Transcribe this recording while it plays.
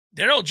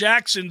Darrell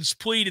Jackson's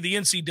plea to the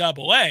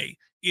NCAA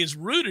is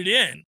rooted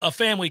in a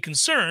family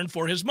concern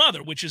for his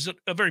mother, which is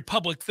a very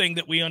public thing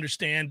that we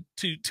understand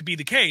to be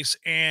the case.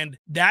 And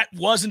that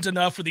wasn't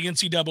enough for the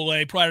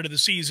NCAA prior to the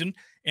season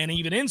and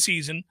even in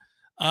season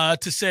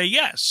to say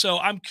yes. So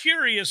I'm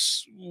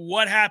curious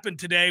what happened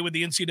today with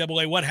the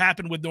NCAA, what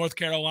happened with North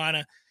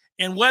Carolina,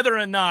 and whether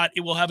or not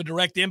it will have a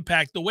direct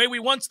impact the way we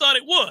once thought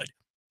it would,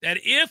 that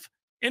if,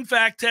 in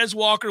fact, Tez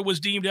Walker was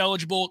deemed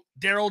eligible,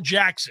 Darrell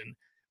Jackson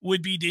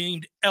would be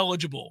deemed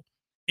eligible,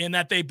 and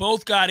that they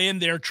both got in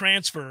their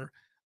transfer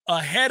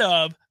ahead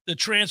of the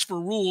transfer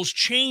rules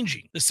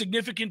changing. The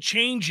significant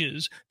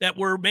changes that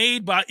were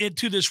made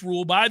to this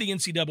rule by the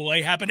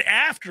NCAA happened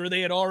after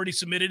they had already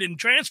submitted and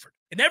transferred.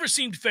 It never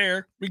seemed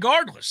fair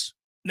regardless.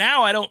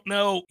 Now I don't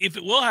know if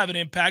it will have an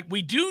impact.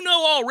 We do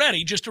know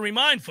already, just to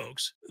remind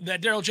folks,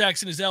 that Darrell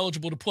Jackson is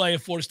eligible to play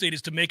if Florida State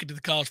is to make it to the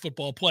college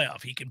football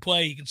playoff. He can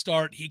play, he can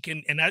start,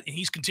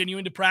 he's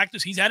continuing to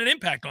practice. He's had an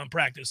impact on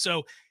practice,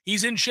 so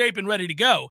he's in shape and ready to go.